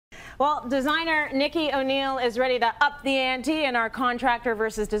Well, designer Nikki Onile is ready to up the ante in our contractor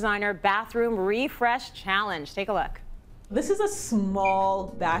versus designer bathroom refresh challenge. Take a look. This is a small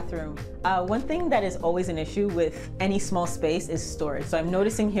bathroom. One thing that is always an issue with any small space is storage. So I'm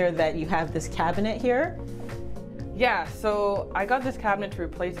noticing here that you have this cabinet here. Yeah, so I got this cabinet to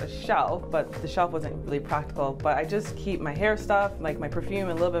replace a shelf, but the shelf wasn't really practical. But I just keep my hair stuff, like my perfume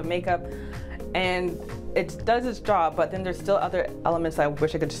and a little bit of makeup, and it does its job, but then there's still other elements I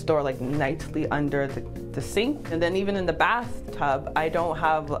wish I could store like nicely under the sink. And then even in the bathtub, I don't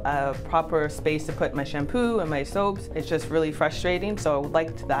have a proper space to put my shampoo and my soaps. It's just really frustrating, so I would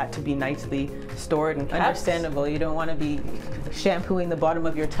like that to be nicely stored and kept. Understandable, you don't want to be shampooing the bottom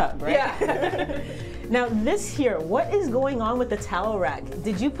of your tub, right? Yeah. Now this here, what is going on with the towel rack?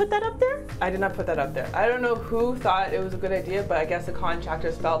 Did you put that up there? I did not put that up there. I don't know who thought it was a good idea, but I guess the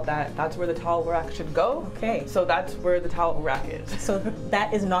contractors felt that that's where the towel rack should go. Okay. So that's where the towel rack is. So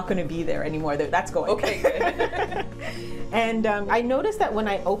that is not going to be there anymore. That's going. Okay, good. And I noticed that when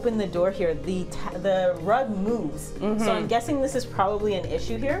I open the door here, the rug moves. So I'm guessing this is probably an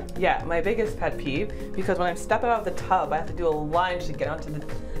issue here? Yeah, my biggest pet peeve, because when I step out of the tub, I have to do a lunge to get onto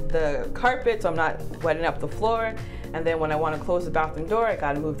the carpet so I'm not wetting up the floor. And then when I want to close the bathroom door, I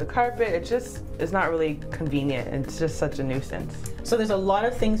got to move the carpet. It just is not really convenient. It's just such a nuisance. So there's a lot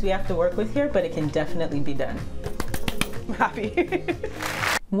of things we have to work with here, but it can definitely be done. I'm happy.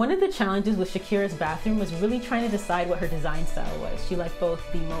 One of the challenges with Shakira's bathroom was really trying to decide what her design style was. She liked both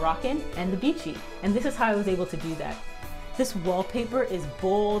the Moroccan and the beachy, and this is how I was able to do that. This wallpaper is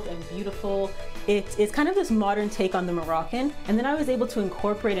bold and beautiful. It's kind of this modern take on the Moroccan, and then I was able to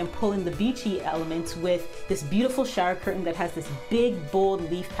incorporate and pull in the beachy elements with this beautiful shower curtain that has this big, bold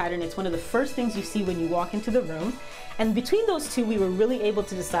leaf pattern. It's one of the first things you see when you walk into the room. And between those two, we were really able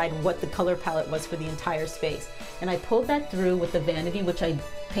to decide what the color palette was for the entire space. And I pulled that through with the vanity, which I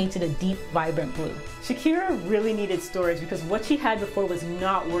painted a deep, vibrant blue. Shakira really needed storage because what she had before was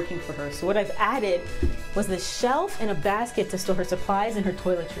not working for her. So what I've added was this shelf and a basket to store her supplies and her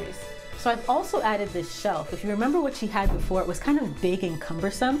toiletries. So I've also added this shelf. If you remember what she had before, it was kind of big and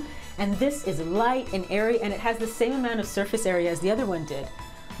cumbersome. And this is light and airy, and it has the same amount of surface area as the other one did.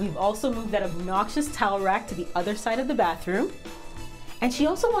 We've also moved that obnoxious towel rack to the other side of the bathroom. And she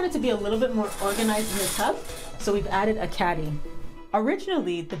also wanted to be a little bit more organized in the tub, so we've added a caddy.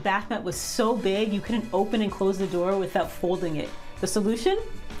 Originally, the bath mat was so big you couldn't open and close the door without folding it. The solution?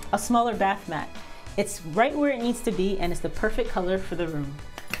 A smaller bath mat. It's right where it needs to be, and it's the perfect color for the room.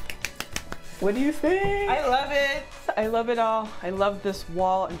 What do you think? I love it. I love it all. I love this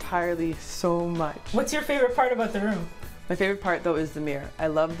wall entirely so much. What's your favorite part about the room? My favorite part though is the mirror. I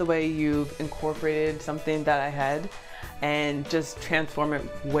love the way you've incorporated something that I had and just transform it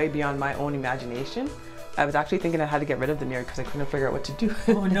way beyond my own imagination. I was actually thinking I had to get rid of the mirror because I couldn't figure out what to do.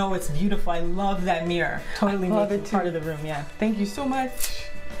 Oh no, it's beautiful. I love that mirror. Totally makes it part of the room, yeah. Thank you so much.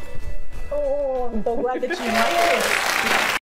 Oh, I'm so glad that you like it.